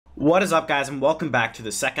What is up, guys, and welcome back to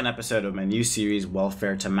the second episode of my new series,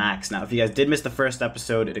 Welfare to Max. Now, if you guys did miss the first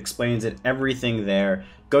episode, it explains everything there.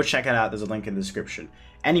 Go check it out. There's a link in the description.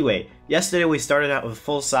 Anyway, yesterday we started out with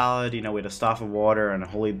full salad. You know, we had a staff of water and a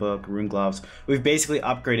holy book, rune gloves. We've basically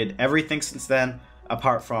upgraded everything since then,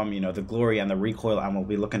 apart from, the glory and the recoil, and we'll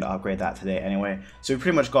be looking to upgrade that today anyway. So we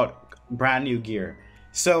pretty much got brand new gear.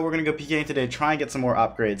 So we're going to go PKing today, try and get some more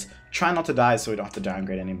upgrades, try not to die so we don't have to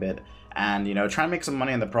downgrade any bit, and, try and make some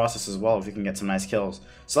money in the process as well if we can get some nice kills.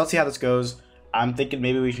 So let's see how this goes. I'm thinking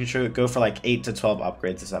maybe we should go for like 8 to 12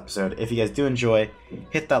 upgrades this episode. If you guys do enjoy,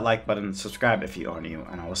 hit that like button, subscribe if you are new,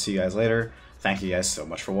 and I will see you guys later. Thank you guys so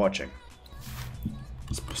much for watching.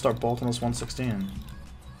 Let's start bolting this 116.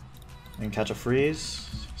 We can catch a freeze.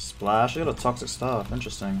 Splash. Look at the toxic stuff.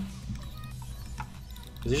 Interesting.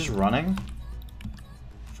 Is he just running?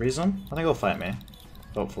 Freeze him? I think he'll fight me.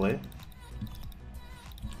 Hopefully.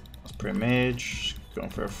 Let's pre-mage. Going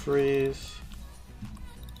for a freeze.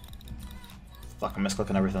 Fuck, I'm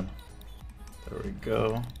misclicking everything. There we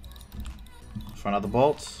go. Front of the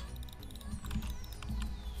bolts.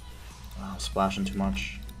 Oh, I'm splashing too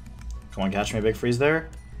much. Come on, catch me a big freeze there.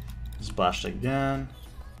 Splashed again.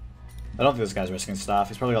 I don't think this guy's risking stuff.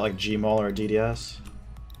 He's probably got like Gmaul or a DDS.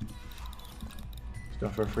 Let's go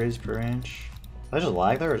for a freeze per range. Did I just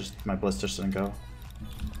lag there, or just my blitz just didn't go?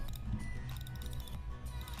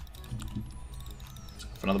 Let's go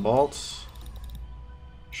for another bolt.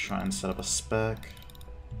 Try and set up a spec.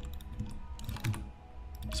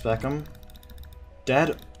 Spec him.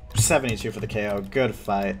 Dead. 72 for the KO. Good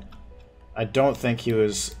fight. I don't think he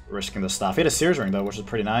was risking the stuff. He had a Sears ring though, which is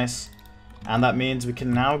pretty nice. And that means we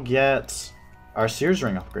can now get our Sears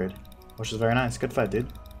ring upgrade, which is very nice. Good fight,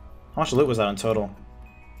 dude. How much loot was that in total?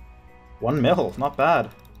 1 mil, not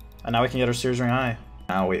bad. And now we can get our Sears ring eye.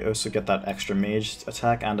 Now we also get that extra mage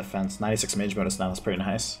attack and defense. 96 mage bonus now, that's pretty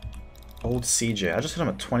nice. Old CJ, I just hit him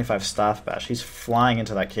at 25 staff bash. He's flying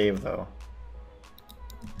into that cave though.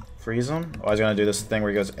 Freeze him? Oh, he's gonna do this thing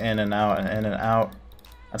where he goes in and out and in and out.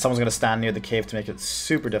 And someone's gonna stand near the cave to make it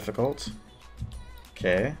super difficult.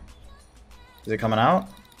 Okay. Is he coming out?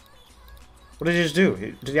 What did he just do?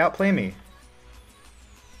 Did he outplay me?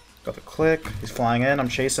 Got the click. He's flying in. I'm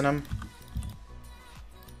chasing him.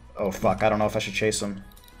 Oh fuck, I don't know if I should chase him.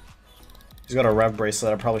 He's got a rev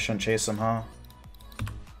bracelet. I probably shouldn't chase him, huh?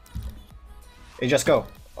 Hey, just go.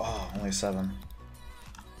 Oh, only 7.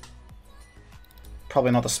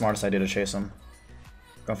 Probably not the smartest idea to chase him.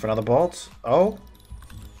 Going for another bolt. Oh,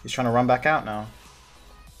 he's trying to run back out now.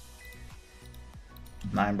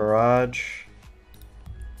 9 barrage.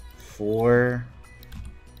 4.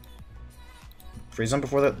 Freeze him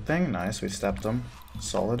before that thing. Nice, we stepped him.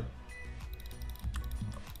 Solid.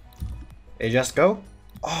 Hey, just go.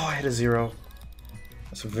 Oh, I hit a 0.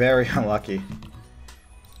 That's very unlucky.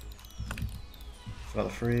 Another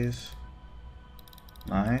freeze.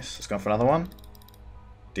 Nice. Let's go for another one.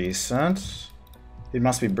 Decent. He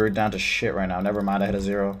must be brewed down to shit right now. Never mind, I hit a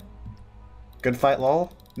 0. Good fight,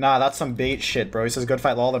 lol. Nah, that's some bait shit, bro. He says good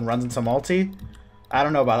fight, lol, then runs into multi. I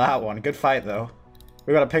don't know about that one. Good fight, though.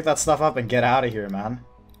 We gotta pick that stuff up and get out of here, man.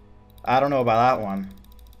 I don't know about that one.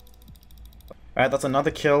 Alright, that's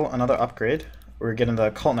another kill, another upgrade. We're getting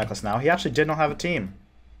the cult necklace now. He actually did not have a team.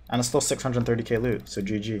 And it's still 630k loot, so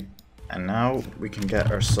GG. And now we can get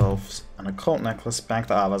ourselves an occult necklace. Bank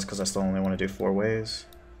the Avas because I still only want to do 4 ways.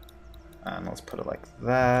 And let's put it like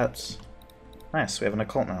that. Nice, we have an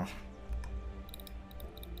occult now.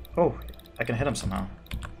 Oh, I can hit him somehow.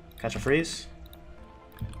 Catch a freeze.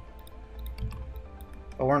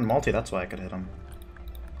 Oh, we're in multi, that's why I could hit him.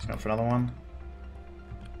 Let's go for another one.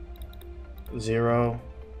 0.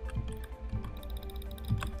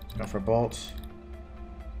 Let's go for a bolt.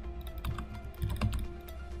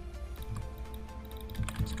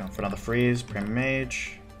 Let's go for another freeze.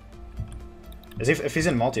 Pre-mage. If he's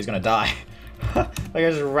in multi, he's gonna die. Like I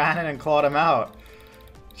just ran in and clawed him out.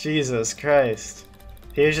 Jesus Christ.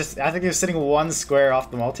 He was just, I think he was sitting 1 square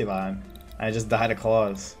off the multi line. And I just died of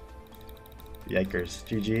claws. Yikers.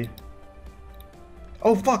 GG.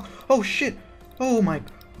 Oh fuck! Oh shit! Oh my...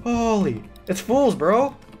 Holy... It's fools,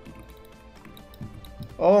 bro!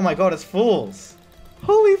 Oh my god, it's fools!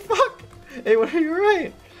 Holy fuck! Hey, what are you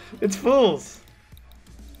right? It's fools!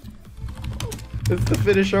 It's the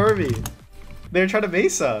Finnish army! They're trying to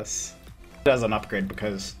mace us! It has an upgrade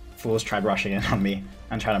because fools tried rushing in on me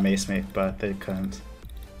and trying to mace me, but they couldn't.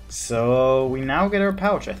 So we now get our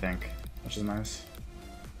pouch, I think, which is nice.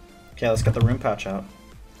 Okay, let's get the rune pouch out.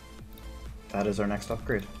 That is our next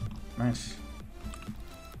upgrade. Nice.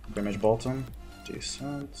 Image bolt him.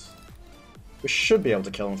 Decent. We should be able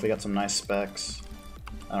to kill him if we get some nice specs.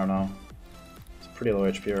 I don't know. Let's pretty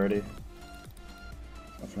low HP already.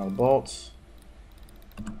 Go for another bolt.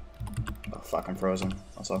 Oh fuck, I'm frozen.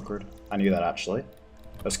 That's awkward. I knew that actually.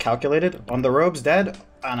 It was calculated. On the robes, dead,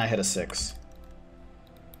 and I hit a 6.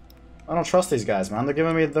 I don't trust these guys, man.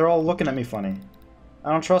 They're all looking at me funny.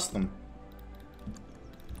 I don't trust them.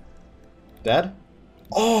 Dead?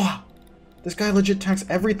 Oh! This guy legit tanks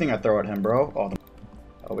everything I throw at him, bro.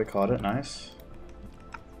 Oh, we caught it. Nice.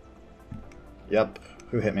 Yep.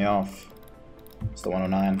 Who hit me off? It's the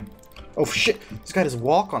 109. Oh shit! This guy does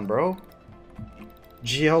walk on, bro.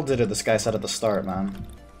 GL did it, this guy said at the start, man.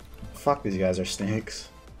 Fuck, these guys are snakes.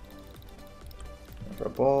 For a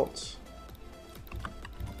bolt.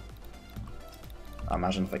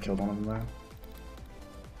 Imagine if I killed one of them there.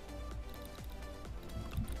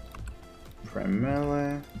 For a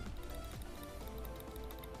melee.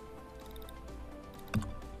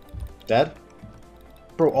 Dead?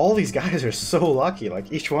 Bro, all these guys are so lucky.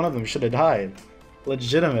 Like, each one of them should have died.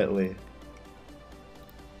 Legitimately.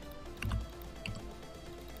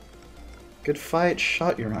 Good fight.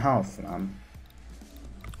 Shut your mouth, man.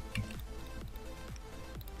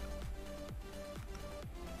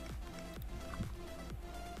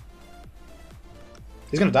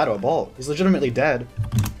 He's gonna die to a bolt. He's legitimately dead.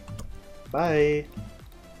 Bye.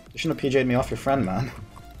 You shouldn't have PJ'd me off your friend, man.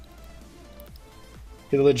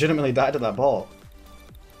 He legitimately died to that bolt.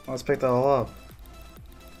 Let's pick that all up.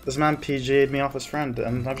 This man PJ'd me off his friend,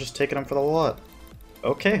 and I've just taken him for the lot.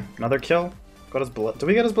 Okay, another kill. Got his did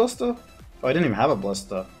we get his blister? Oh, I didn't even have a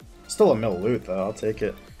blister. Still a mill loot, though. I'll take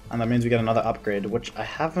it. And that means we get another upgrade, which I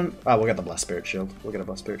haven't... Oh, we'll get the Blessed Spirit Shield. We'll get a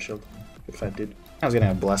Blessed Spirit Shield. Good fight, dude. I was getting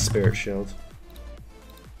a Blessed Spirit Shield.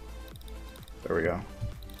 There we go.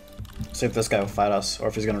 See if this guy will fight us, or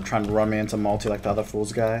if he's gonna try and run me into multi like the other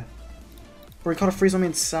fool's guy. Bro, he caught a freeze on me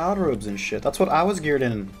in Sound Robes and shit. That's what I was geared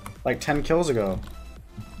in like 10 kills ago.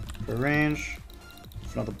 For range.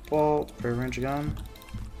 For another bolt. For range again.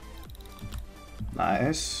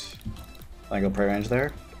 Nice. I go prayer range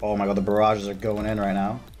there. Oh my god, the barrages are going in right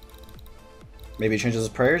now. Maybe he changes his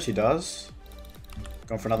prayers. He does.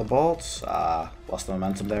 Going for another bolt. Ah, lost the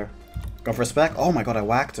momentum there. Going for a spec. Oh my god, I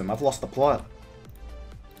whacked him. I've lost the plot.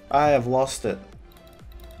 I have lost it.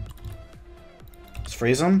 Let's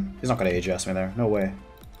freeze him. He's not gonna AGS me there. No way.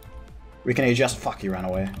 We can AGS. Fuck, he ran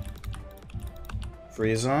away.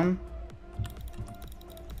 Freeze him.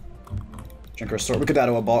 Drinker sword. We could die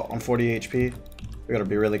to a bot on 40 HP. We gotta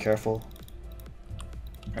be really careful.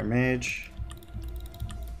 Our mage.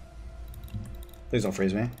 Please don't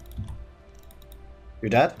freeze me. You're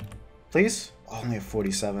dead? Please? Oh, only a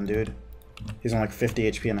 47, dude. He's on like 50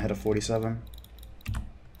 HP and I hit a 47.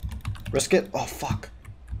 Risk it? Oh, fuck.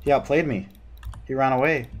 He outplayed me. He ran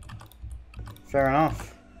away. Fair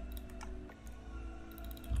enough.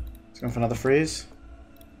 He's going for another freeze.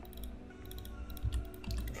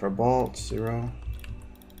 For a bolt, 0.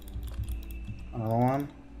 Another one.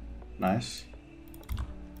 Nice.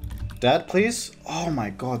 Dead, please? Oh my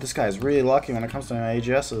god, this guy is really lucky when it comes to my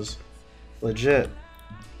AGSs. Legit.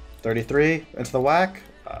 33, into the whack.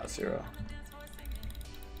 0.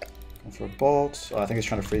 Going for a bolt. Oh, I think he's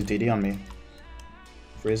trying to freeze DD on me.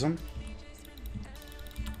 Freeze him.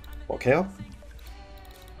 Bolt KO.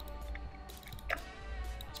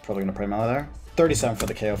 He's probably gonna pray melee there. 37 for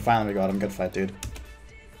the KO. Finally we got him. Good fight, dude.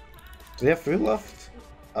 Does he have food left?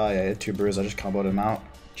 Oh yeah, he had 2 brews. I just comboed him out.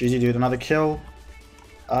 GG, dude. Another kill.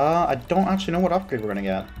 I don't actually know what upgrade we're gonna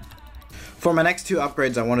get. For my next 2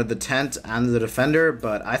 upgrades, I wanted the Tent and the Defender,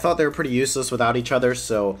 but I thought they were pretty useless without each other,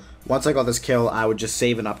 so once I got this kill, I would just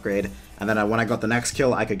save an upgrade, and then when I got the next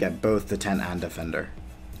kill, I could get both the Tent and Defender.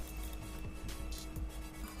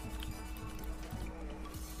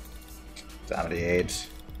 Damn it, he 8.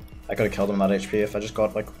 I could have killed him with that HP if I just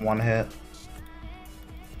got like 1 hit.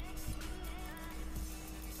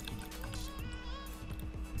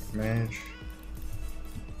 Mage.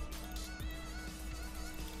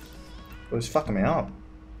 Oh, he's fucking me up.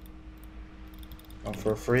 Going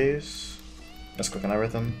for a freeze. Misclicking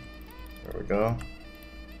everything. There we go.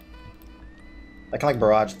 I can like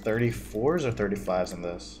barrage 34s or 35s in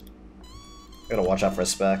this. Gotta watch out for a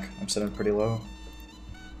spec. I'm sitting pretty low.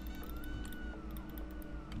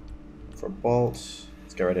 For bolts.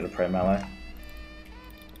 Let's get ready to pray melee.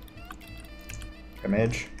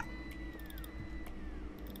 Mage.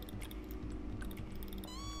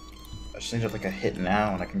 I just need like a hit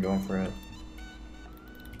now and I can go in for it.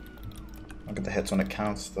 I'll get the hits when it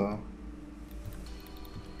counts though.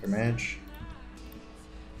 For mage.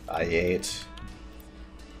 I 8.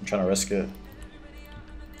 I'm trying to risk it.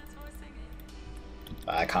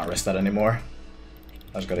 I can't risk that anymore.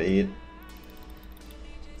 I just gotta eat.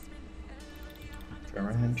 For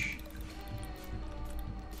range.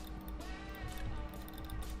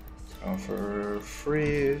 Going for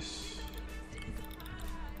freeze.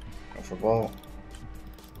 Go for bolt.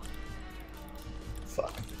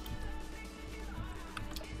 Fuck.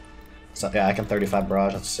 So, yeah, I can 35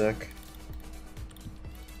 barrage, that's sick.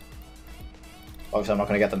 Obviously I'm not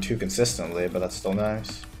gonna get them too consistently, but that's still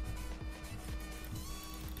nice.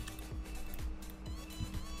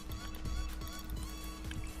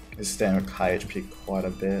 He's staying with high HP quite a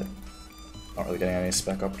bit. Not really getting any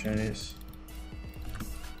spec opportunities.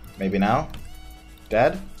 Maybe now?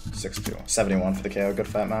 Dead? 6-2. 71 for the KO. Good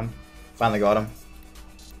fight, man. Finally got him.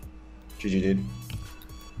 GG, dude.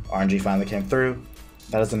 RNG finally came through.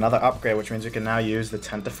 That is another upgrade, which means we can now use the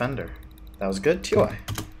 10th Defender. That was good, TY.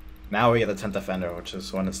 Now we get the 10th Defender, which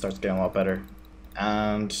is when it starts getting a lot better.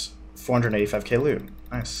 And 485k loot.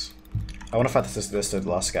 Nice. I want to fight this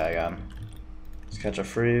last guy again. Let's catch a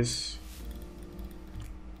freeze.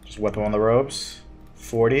 Just whip him on the robes.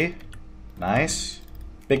 40. Nice.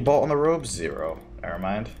 Big bolt on the robes. 0. Never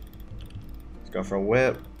mind. Let's go for a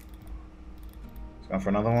whip. Let's go for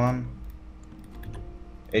another one.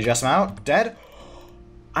 AGS him out. Dead.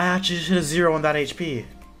 I actually just hit a 0 on that HP.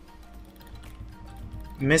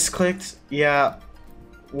 Misclicked. Yeah.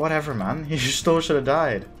 Whatever, man. He still should have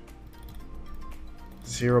died.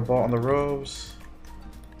 0 bolt on the robes.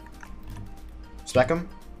 Spec him.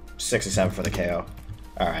 67 for the KO.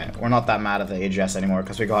 Alright, we're not that mad at the AGS anymore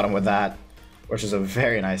because we got him with that, which is a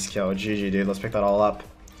very nice kill. GG, dude. Let's pick that all up.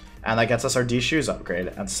 And that gets us our D shoes upgrade.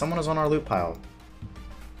 And someone is on our loot pile.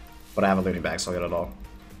 But I have a looting bag, so I'll get it all.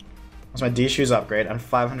 That's my D shoes upgrade and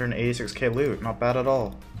 586k loot. Not bad at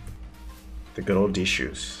all. The good old D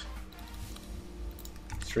shoes.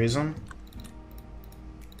 Let's freeze him.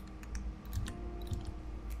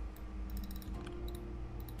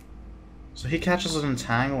 So he catches an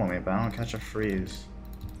entangle on me, but I don't catch a freeze.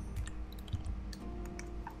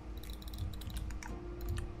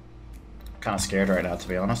 Kind of scared right now, to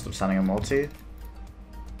be honest. I'm sending a multi.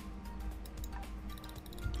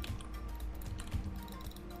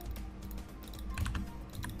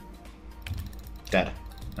 Dead.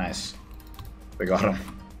 Nice. We got him.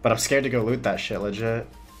 But I'm scared to go loot that shit, legit.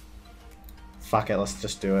 Fuck it, let's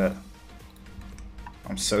just do it.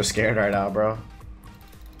 I'm so scared right now, bro.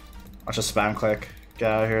 I'll just spam click. Get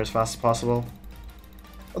out of here as fast as possible.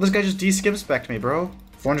 Oh, this guy just de-skip spec'd me, bro.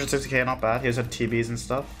 460k, not bad. He has had TBs and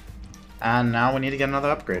stuff. And now we need to get another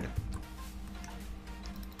upgrade.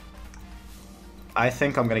 I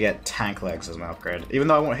think I'm gonna get tank legs as my upgrade. Even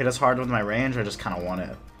though I won't hit as hard with my range, I just kind of want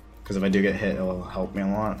it. Because if I do get hit, it'll help me a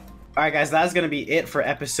lot. Alright guys, that's going to be it for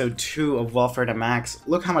episode 2 of Welfare to Max.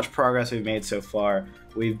 Look how much progress we've made so far.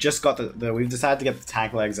 We've just got we've decided to get the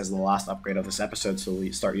tank legs as the last upgrade of this episode, so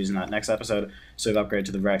we start using that next episode. So we've upgraded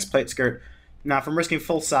to the Rex plate skirt. Now from risking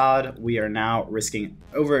full salad, we are now risking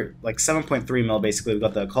over like 7.3 mil basically. We've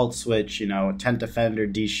got the occult switch, you know, 10th defender,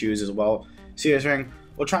 D shoes as well. Serious ring.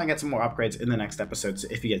 We'll try and get some more upgrades in the next episode. So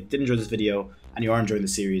if you guys did enjoy this video and you are enjoying the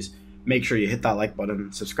series, make sure you hit that like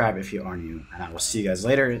button, subscribe if you are new, and I will see you guys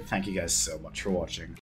later. Thank you guys so much for watching.